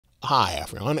Hi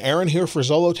everyone, Aaron here for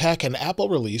Zollotech, and Apple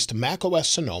released macOS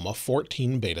Sonoma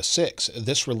 14 Beta 6.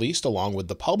 This released along with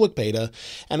the public beta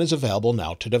and is available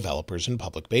now to developers and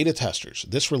public beta testers.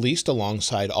 This released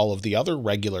alongside all of the other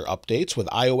regular updates with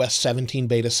iOS 17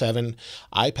 Beta 7,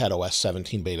 iPadOS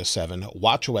 17 Beta 7,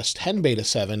 watchOS 10 Beta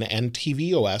 7, and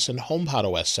tvOS and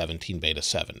HomePodOS 17 Beta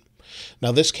 7.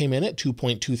 Now this came in at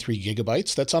 2.23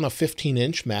 gigabytes. That's on a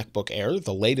 15-inch MacBook Air,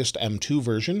 the latest M2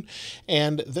 version,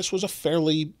 and this was a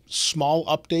fairly small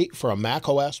update for a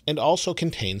macOS and also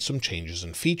contains some changes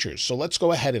and features. So let's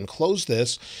go ahead and close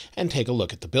this and take a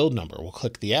look at the build number. We'll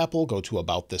click the Apple, go to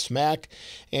About This Mac,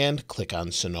 and click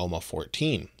on Sonoma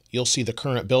 14. You'll see the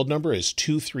current build number is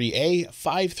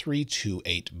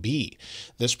 23A5328B.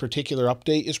 This particular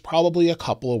update is probably a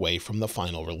couple away from the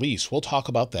final release. We'll talk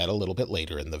about that a little bit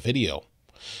later in the video.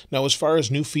 Now, as far as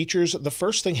new features, the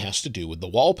first thing has to do with the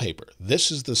wallpaper.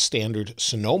 This is the standard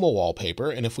Sonoma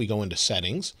wallpaper, and if we go into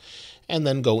Settings and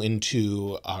then go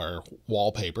into our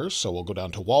wallpapers, so we'll go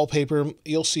down to Wallpaper,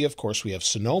 you'll see, of course, we have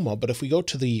Sonoma, but if we go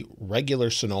to the regular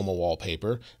Sonoma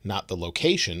wallpaper, not the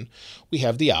location, we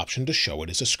have the option to show it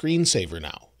as a screensaver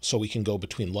now. So we can go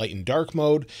between light and dark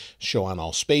mode, show on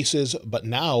all spaces, but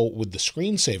now with the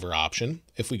screensaver option,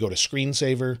 if we go to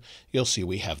screensaver, you'll see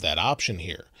we have that option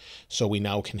here. So we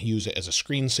now can use it as a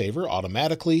screensaver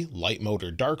automatically, light mode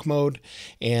or dark mode.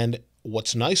 And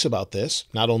what's nice about this,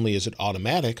 not only is it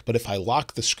automatic, but if I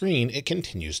lock the screen, it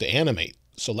continues to animate.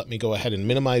 So let me go ahead and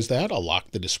minimize that. I'll lock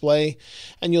the display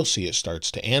and you'll see it starts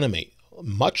to animate,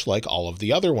 much like all of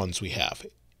the other ones we have.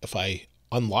 If I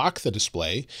unlock the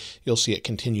display, you'll see it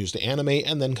continues to animate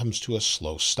and then comes to a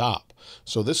slow stop.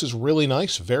 So this is really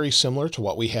nice, very similar to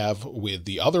what we have with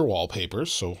the other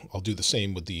wallpapers. So I'll do the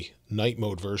same with the night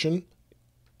mode version.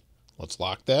 Let's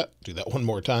lock that, do that one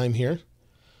more time here.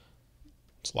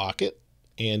 Let's lock it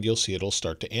and you'll see it'll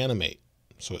start to animate.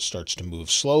 So it starts to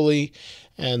move slowly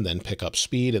and then pick up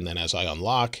speed, and then as I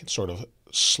unlock, it sort of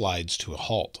slides to a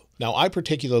halt. Now, I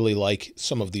particularly like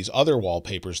some of these other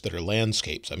wallpapers that are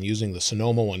landscapes. I'm using the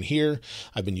Sonoma one here.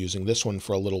 I've been using this one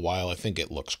for a little while. I think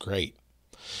it looks great.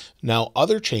 Now,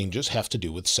 other changes have to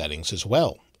do with settings as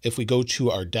well. If we go to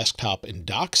our desktop and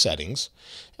dock settings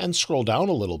and scroll down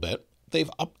a little bit, they've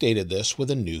updated this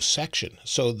with a new section.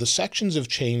 So the sections have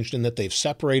changed in that they've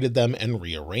separated them and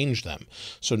rearranged them.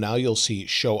 So now you'll see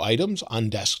show items on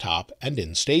desktop and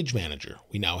in Stage Manager.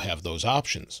 We now have those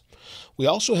options. We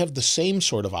also have the same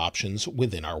sort of options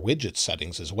within our widgets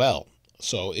settings as well.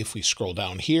 So if we scroll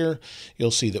down here, you'll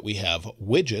see that we have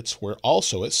widgets where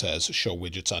also it says show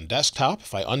widgets on desktop.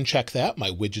 If I uncheck that,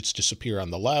 my widgets disappear on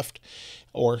the left,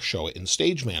 or show it in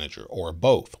Stage Manager, or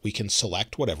both. We can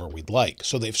select whatever we'd like.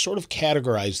 So they've sort of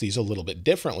categorized these a little bit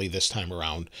differently this time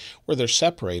around, where they're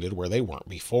separated where they weren't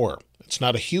before. It's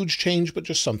not a huge change, but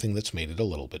just something that's made it a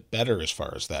little bit better as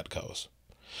far as that goes.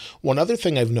 One other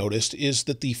thing I've noticed is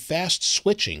that the fast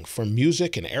switching from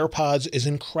music and AirPods is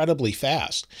incredibly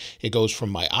fast. It goes from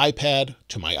my iPad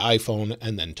to my iPhone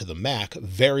and then to the Mac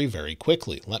very, very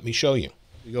quickly. Let me show you.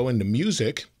 We go into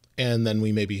music and then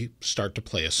we maybe start to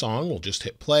play a song. We'll just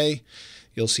hit play.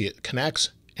 You'll see it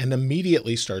connects and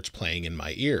immediately starts playing in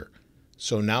my ear.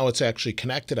 So now it's actually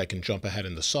connected. I can jump ahead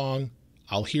in the song.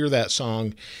 I'll hear that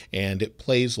song and it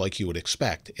plays like you would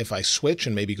expect. If I switch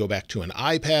and maybe go back to an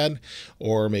iPad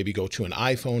or maybe go to an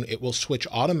iPhone, it will switch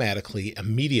automatically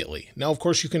immediately. Now, of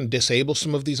course, you can disable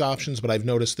some of these options, but I've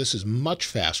noticed this is much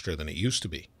faster than it used to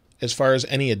be. As far as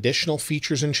any additional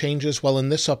features and changes, well, in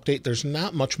this update, there's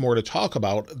not much more to talk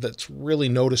about that's really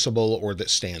noticeable or that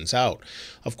stands out.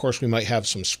 Of course, we might have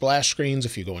some splash screens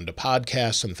if you go into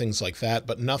podcasts and things like that,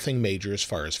 but nothing major as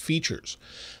far as features.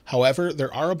 However,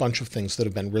 there are a bunch of things that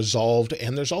have been resolved,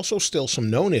 and there's also still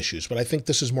some known issues, but I think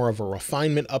this is more of a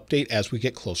refinement update as we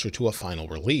get closer to a final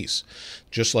release,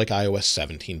 just like iOS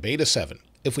 17 Beta 7.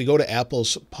 If we go to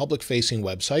Apple's public-facing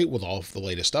website with all of the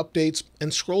latest updates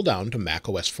and scroll down to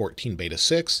macOS 14 Beta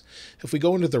 6, if we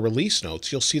go into the release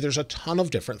notes, you'll see there's a ton of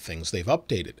different things they've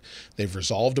updated. They've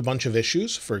resolved a bunch of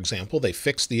issues. For example, they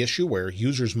fixed the issue where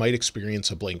users might experience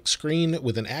a blank screen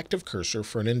with an active cursor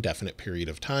for an indefinite period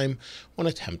of time when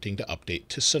attempting to update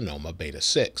to Sonoma Beta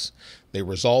 6. They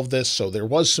resolved this, so there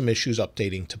was some issues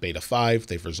updating to Beta 5.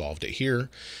 They've resolved it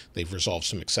here. They've resolved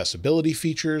some accessibility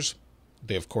features.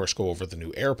 They, of course, go over the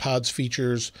new AirPods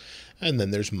features, and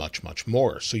then there's much, much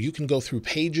more. So you can go through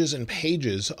pages and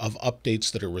pages of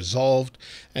updates that are resolved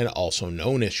and also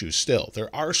known issues still.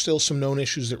 There are still some known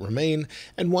issues that remain,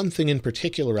 and one thing in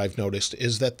particular I've noticed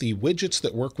is that the widgets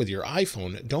that work with your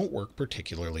iPhone don't work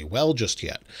particularly well just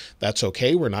yet. That's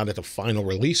okay, we're not at a final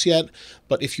release yet,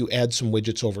 but if you add some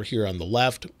widgets over here on the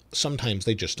left, sometimes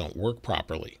they just don't work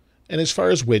properly. And as far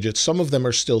as widgets, some of them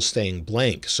are still staying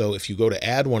blank. So if you go to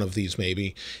add one of these maybe,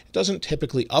 it doesn't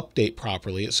typically update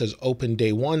properly. It says open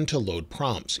day 1 to load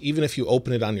prompts. Even if you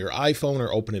open it on your iPhone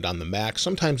or open it on the Mac,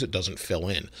 sometimes it doesn't fill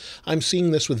in. I'm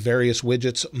seeing this with various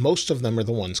widgets. Most of them are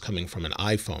the ones coming from an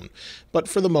iPhone, but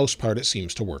for the most part, it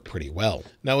seems to work pretty well.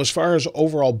 Now, as far as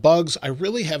overall bugs, I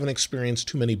really haven't experienced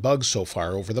too many bugs so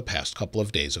far over the past couple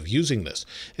of days of using this.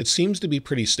 It seems to be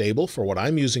pretty stable for what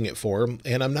I'm using it for,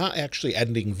 and I'm not actually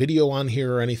editing video on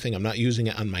here or anything. I'm not using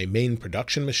it on my main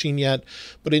production machine yet,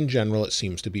 but in general, it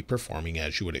seems to be performing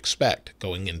as you would expect.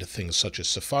 Going into things such as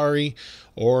Safari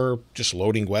or just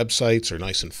loading websites are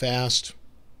nice and fast.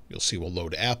 You'll see we'll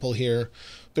load Apple here.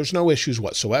 There's no issues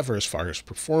whatsoever as far as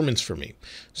performance for me.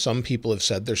 Some people have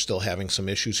said they're still having some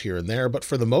issues here and there, but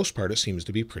for the most part, it seems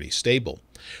to be pretty stable.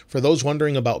 For those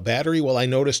wondering about battery, well, I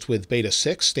noticed with Beta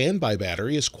 6, standby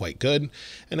battery is quite good.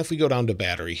 And if we go down to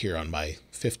battery here on my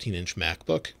 15-inch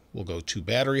MacBook, we'll go to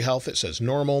battery health. It says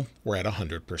normal. We're at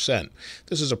 100%.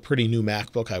 This is a pretty new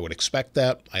MacBook. I would expect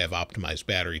that. I have optimized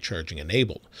battery charging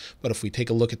enabled. But if we take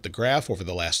a look at the graph over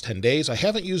the last 10 days, I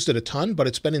haven't used it a ton, but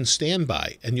it's been in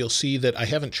standby. And you'll see that I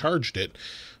haven't charged it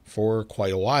for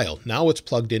quite a while. Now it's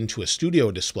plugged into a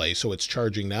studio display, so it's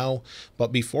charging now.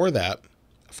 But before that,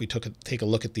 if we take a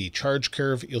look at the charge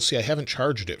curve, you'll see I haven't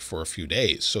charged it for a few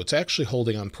days. So it's actually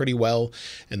holding on pretty well,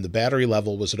 and the battery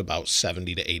level was at about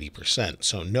 70 to 80%.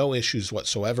 So no issues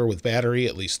whatsoever with battery,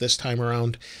 at least this time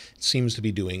around. It seems to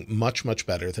be doing much, much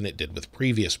better than it did with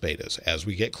previous betas as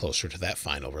we get closer to that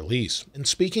final release. And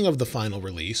speaking of the final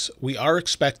release, we are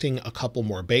expecting a couple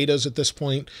more betas at this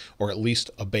point, or at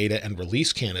least a beta and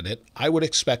release candidate. I would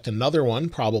expect another one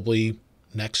probably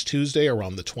next Tuesday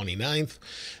around the 29th,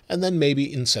 and then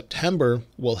maybe in September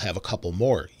we'll have a couple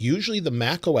more. Usually the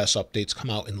macOS updates come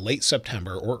out in late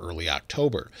September or early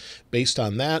October. Based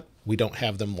on that, we don't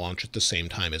have them launch at the same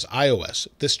time as iOS.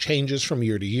 This changes from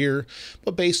year to year,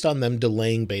 but based on them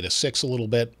delaying Beta 6 a little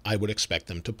bit, I would expect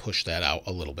them to push that out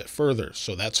a little bit further.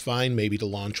 So that's fine, maybe to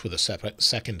launch with a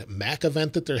second Mac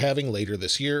event that they're having later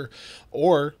this year,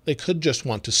 or they could just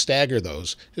want to stagger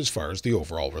those as far as the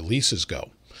overall releases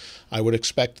go. I would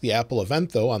expect the Apple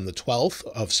event, though, on the 12th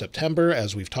of September,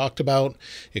 as we've talked about.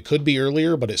 It could be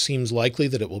earlier, but it seems likely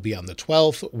that it will be on the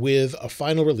 12th, with a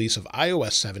final release of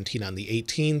iOS 17 on the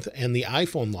 18th and the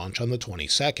iPhone launch on the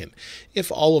 22nd, if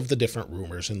all of the different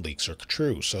rumors and leaks are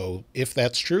true. So if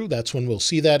that's true, that's when we'll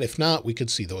see that. If not, we could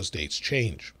see those dates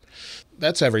change.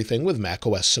 That's everything with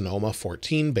macOS Sonoma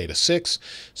 14 Beta 6,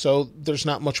 so there's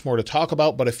not much more to talk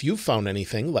about, but if you've found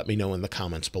anything, let me know in the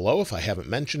comments below if I haven't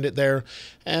mentioned it there.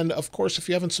 And of course, if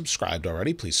you haven't subscribed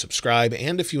already, please subscribe,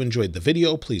 and if you enjoyed the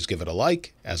video, please give it a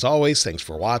like. As always, thanks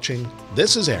for watching.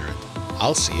 This is Aaron.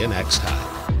 I'll see you next time.